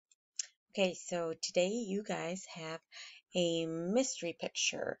Okay, so today you guys have a mystery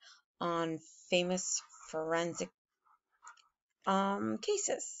picture on famous forensic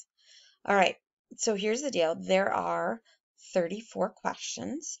cases. All right, so here's the deal. There are 34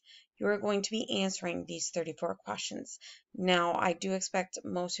 questions. You are going to be answering these 34 questions. Now, I do expect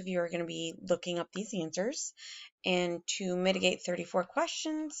most of you are going to be looking up these answers. And to mitigate 34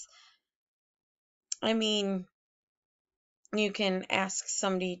 questions, I mean, you can ask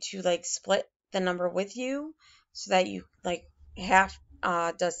somebody to like split the number with you so that you like half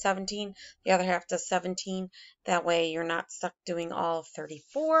does 17, the other half does 17. That way you're not stuck doing all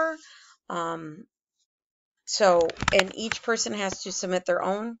 34. And each person has to submit their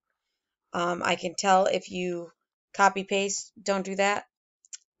own. I can tell if you copy paste, don't do that.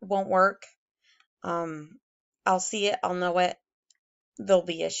 Won't work. I'll see it, I'll know it. There'll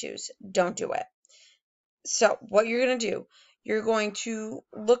be issues. Don't do it. So what you're going to do, you're going to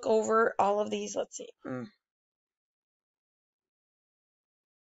look over all of these. Let's see.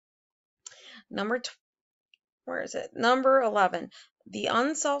 Where is it? Number 11. The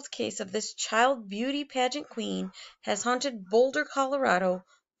unsolved case of this child beauty pageant queen has haunted Boulder, Colorado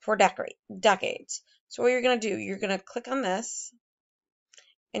for decades. So what you're going to do, you're going to click on this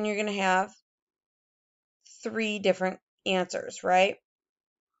and you're going to have 3 different answers, right?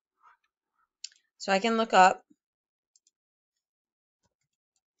 So I can look up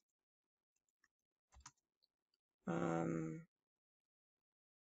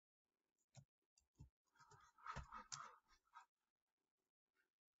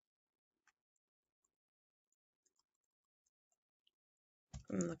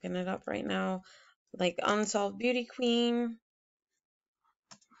I'm looking it up right now, like unsolved beauty queen.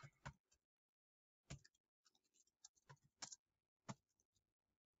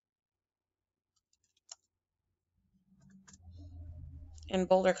 In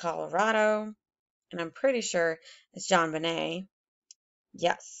Boulder, Colorado, and I'm pretty sure it's JonBenét.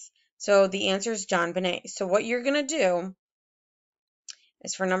 Yes. So the answer is JonBenét. So what you're going to do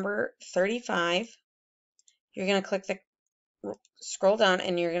is for number 35, you're going to click the scroll down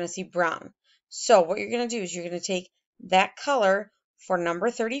and you're going to see brown. So what you're going to do is you're going to take that color for number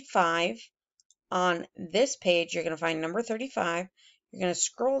 35 on this page. You're going to find number 35. You're going to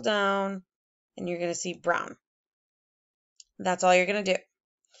scroll down and you're going to see brown. That's all you're going to do.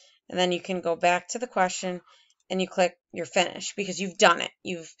 And then you can go back to the question and you click your finish because you've done it.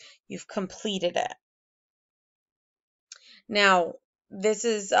 You've completed it. Now, this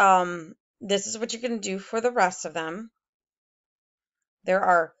is what you're going to do for the rest of them. There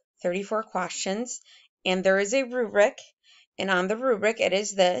are 34 questions and there is a rubric, and on the rubric it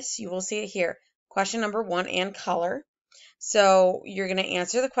is this. You will see it here. Question number 1 and color. So you're going to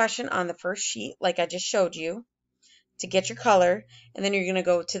answer the question on the first sheet like I just showed you to get your color, and then you're going to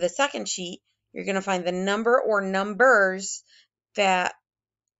go to the second sheet. You're going to find the number or numbers that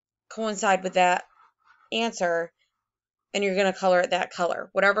coincide with that answer, and you're going to color it that color,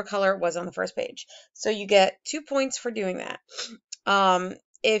 whatever color it was on the first page. So you get 2 points for doing that.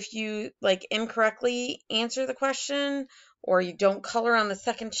 If you like incorrectly answer the question or you don't color on the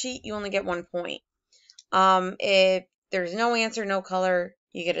second sheet, you only get 1 point. If there's no answer, no color,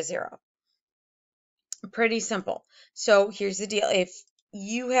 you get a 0. Pretty simple. So here's the deal. If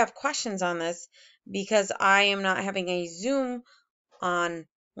you have questions on this, because I am not having a Zoom on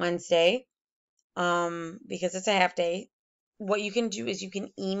Wednesday, because it's a half day, what you can do is you can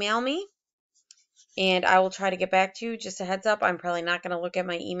email me and I will try to get back to you. Just a heads up, I'm probably not going to look at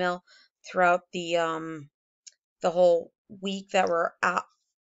my email throughout the whole week that we're out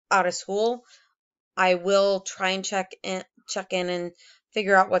of school. I will try and check in and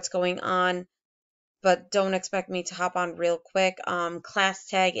figure out what's going on, but don't expect me to hop on real quick. Class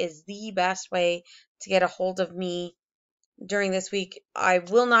tag is the best way to get a hold of me during this week. I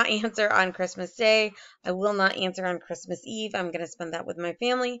will not answer on Christmas Day. I will not answer on Christmas Eve. I'm going to spend that with my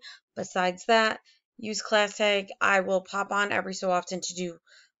family. Besides that, use class tag. I will pop on every so often to do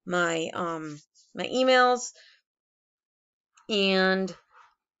my my emails. And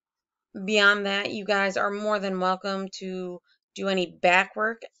beyond that, you guys are more than welcome to do any back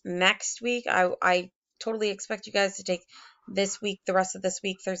work next week. I totally expect you guys to take this week, the rest of this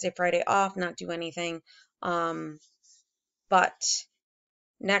week, Thursday, Friday off, not do anything. But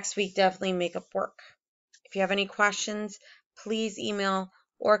next week, definitely make up work. If you have any questions, please email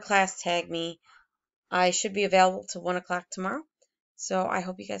or class tag me. I should be available till 1 o'clock tomorrow. So I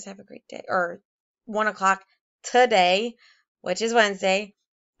hope you guys have a great day. Or 1 o'clock today, which is Wednesday.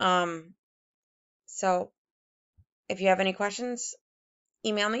 So if you have any questions,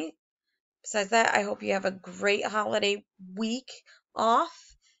 email me. Besides that, I hope you have a great holiday week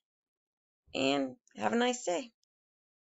off. and have a nice day.